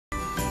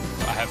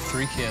have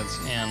 3 kids,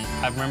 and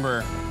I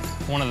remember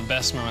one of the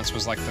best moments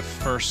was like the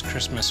first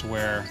Christmas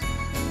where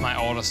my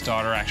oldest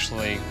daughter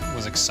actually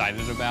was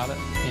excited about it,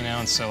 you know,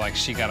 and so like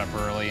she got up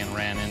early and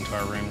ran into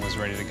our room, was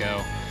ready to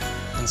go.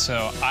 And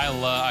so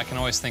I can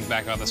always think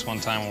back about this one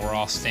time when we're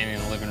all standing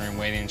in the living room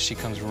waiting, and she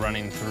comes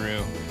running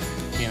through,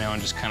 you know,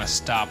 and just kind of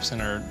stops in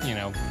her, you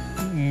know,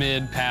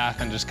 mid-path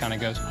and just kind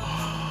of goes,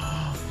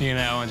 you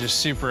know, and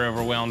just super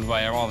overwhelmed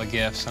by all the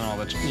gifts and all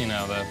the, you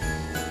know,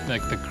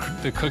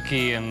 the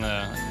cookie and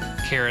the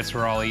carrots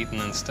were all eaten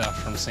and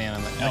stuff from Santa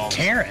and the elves.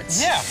 The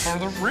carrots? Yeah, for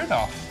the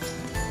Rudolph.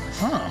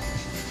 Huh.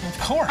 Of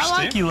course,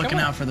 I like you looking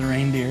out for the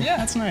reindeer. Yeah.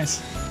 That's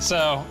nice.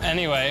 So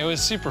anyway, it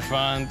was super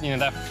fun. You know,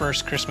 that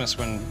first Christmas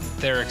when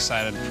they're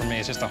excited, for me,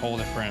 it's just a whole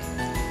different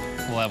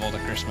level to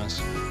Christmas.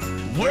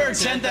 We're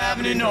 10th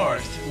Avenue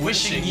North,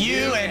 wishing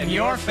you and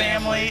your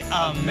family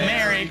a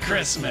Merry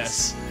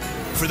Christmas.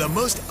 For the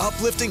most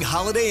uplifting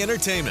holiday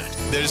entertainment,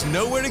 there's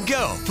nowhere to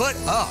go but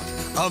up.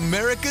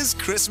 America's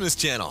Christmas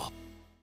Channel.